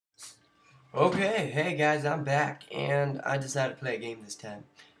Okay, hey guys, I'm back, and I decided to play a game this time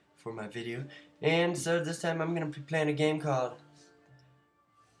for my video. And so this time I'm going to be playing a game called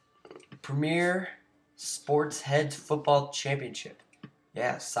Premier Sports Heads Football Championship.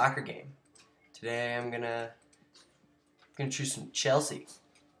 Yeah, soccer game. Today I'm gonna choose some Chelsea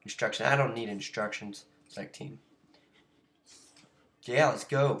instructions. I don't need instructions. Select team. Yeah, let's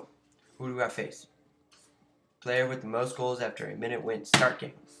go. Who do I face? Player with the most goals after a minute wins. Start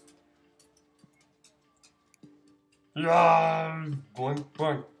game. Boing,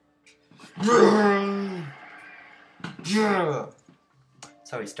 boing.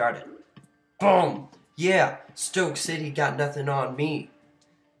 That's how he started. Boom! Yeah, Stoke City got nothing on me.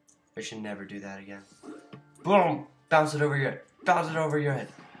 I should never do that again. Boom! Bounce it over your head. Bounce it over your head.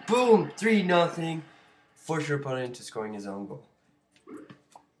 Boom! 3-0. Force your opponent into scoring his own goal.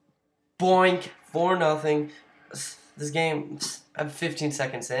 Boink! 4-0. This game, I'm 15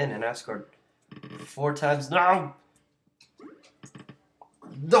 seconds in and I've scored 4 times. No!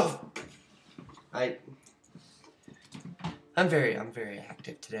 No! I'm very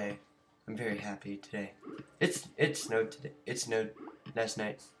active today. I'm very happy today. It snowed today. It snowed last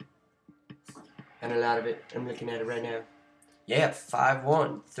night. And a lot of it. I'm looking at it right now. Yeah,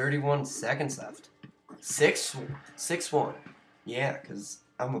 5-1. 31 seconds left. 6-1. Yeah, because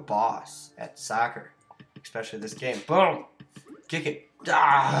I'm a boss at soccer. Especially this game. Boom! Kick it.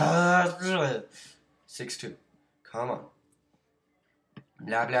 6-2. Come on.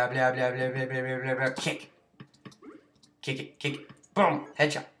 Blah, blah, blah, blah, blah, blah, blah, blah, blah. Kick. Kick it. Kick it. Boom!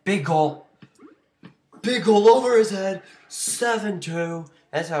 Headshot. Big goal. Big goal over his head. 7-2.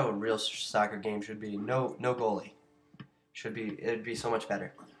 That's how a real soccer game should be. No goalie. It'd be so much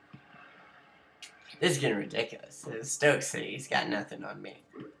better. This is getting ridiculous. Stoke City's got nothing on me.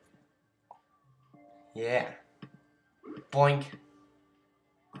 Yeah. Boink.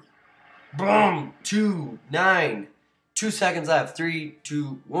 Boom! 2-9. 2 seconds left. 3,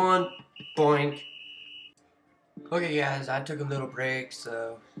 2, 1. Boink. Okay guys, I took a little break,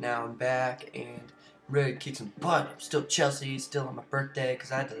 so now I'm back and I'm ready to kick some butt. I'm still Chelsea, still on my birthday,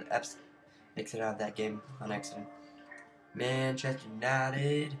 because I had to exit out of that game on accident. Manchester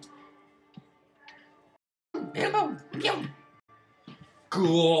United.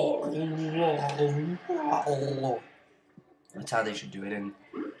 Goal. That's how they should do it. And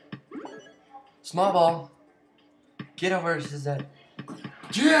small ball. Get over his head.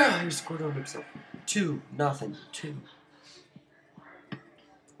 Yeah, he scored on himself. 2-0. 2.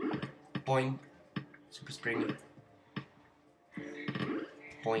 Boing. Super springy.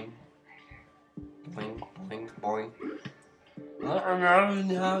 Boing. Boing, boing, boing. I'm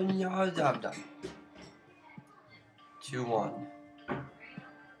done. 2-1.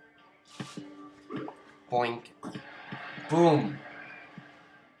 Boink. Boom.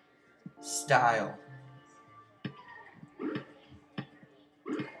 Style.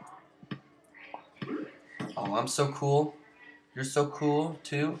 Oh, I'm so cool. You're so cool,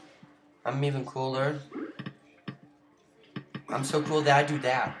 too. I'm even cooler. I'm so cool that I do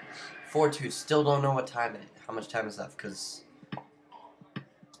that. 4-2. Still don't know how much time is left, because... Did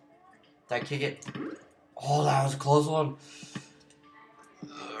I kick it? Oh, that was a close one.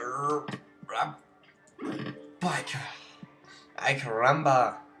 Ay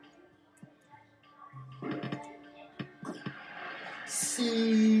caramba.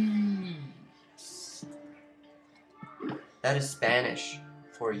 Sí. That is Spanish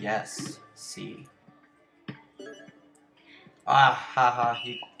for yes. Sí. Ah, haha.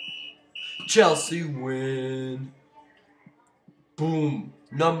 Chelsea win. Boom.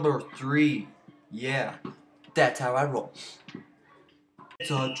 Number 3. Yeah. That's how I roll.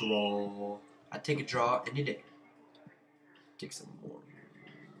 It's a draw. I take a draw any day. Take some more.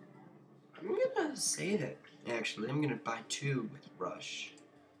 I'm gonna save it. Actually, I'm gonna buy 2 with Rush.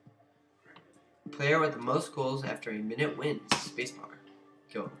 Player with the most goals after a minute wins. Spacebar.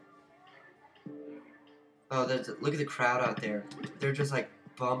 Go. Oh, look at the crowd out there. They're just like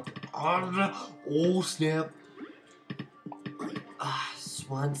bumped. Oh snap. Ah,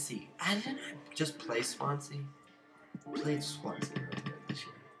 Swansea. I didn't just play Swansea. I played Swansea earlier this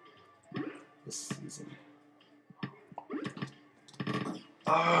year. This season.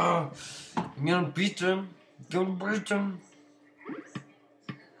 Ah, I'm gonna beat them.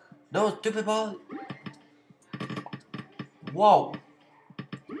 No, stupid ball. Whoa.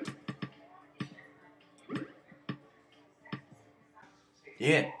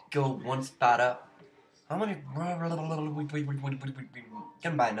 Yeah, go one spot up. How many? Gonna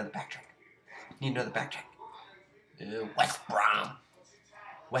buy another backtrack. Need another backtrack. West Brom.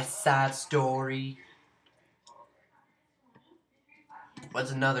 West Side Story.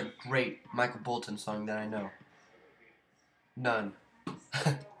 What's another great Michael Bolton song that I know? None.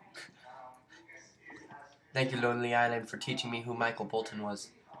 Thank you, Lonely Island, for teaching me who Michael Bolton was.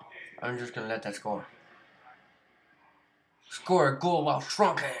 I'm just gonna let that score. Score a goal while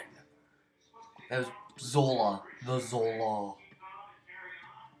shrunken! That was Zola. The Zola.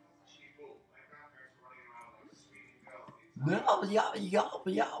 No,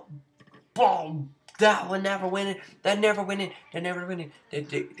 yo. Boom! That one never winning. That never winning. That never winning.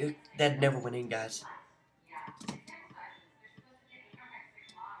 That never winning, guys.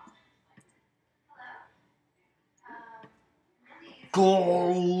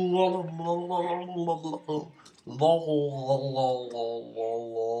 Goal!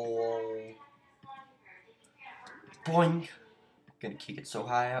 Boink. Gonna kick it so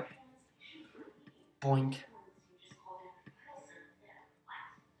high up. Boink.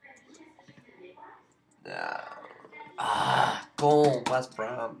 Goal, West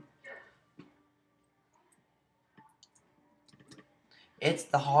Brom. It's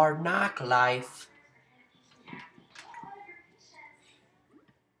the hard knock life.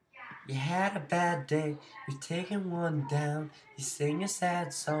 You had a bad day, you're taking one down. You sing a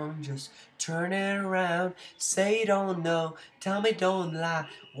sad song, just turn it around. Say you don't know, tell me don't lie.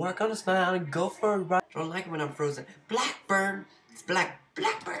 Work on a smile and go for a ride. Don't like it when I'm frozen. Blackburn, it's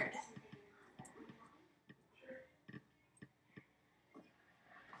Blackbird.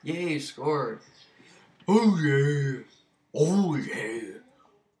 Yay, scored. Oh yeah, oh yeah.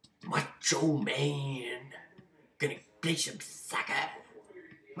 Macho Man. Gonna play some soccer.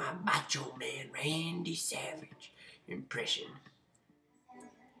 My Macho Man Randy Savage impression.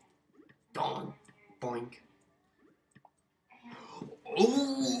 Boink, boink.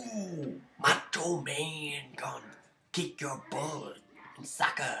 Ooh, Macho Man gonna kick your butt in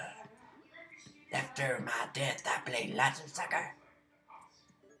soccer. After my death, I play lots of soccer.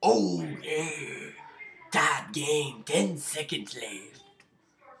 Oh yeah, tied game, 10 seconds left.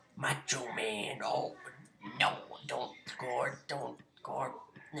 Macho Man, oh no, don't score.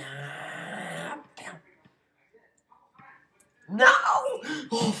 Nah. No!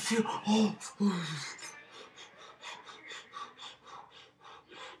 Oh, phew. Oh.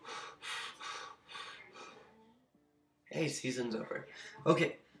 Hey, season's over.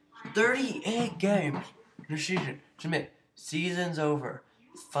 Okay, 38 games in the season. Submit. Season's over.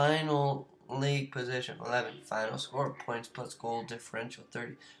 Final league position 11. Final score points plus goal differential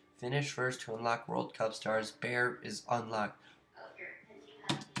 30. Finish first to unlock World Cup stars. Bear is unlocked.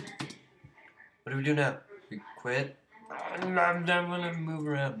 What do we do now? We quit? I'm gonna move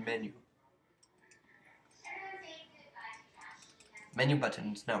around menu. Menu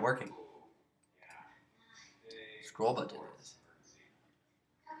button is not working. Scroll button is.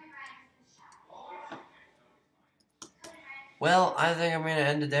 Well, I think I'm gonna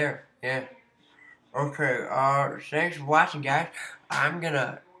end it there. Yeah. Okay, thanks for watching, guys. I'm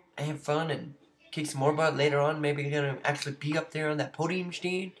gonna have fun and kick some more butt later on. Maybe I'm gonna actually be up there on that podium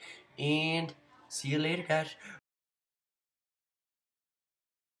stand. And see you later, guys.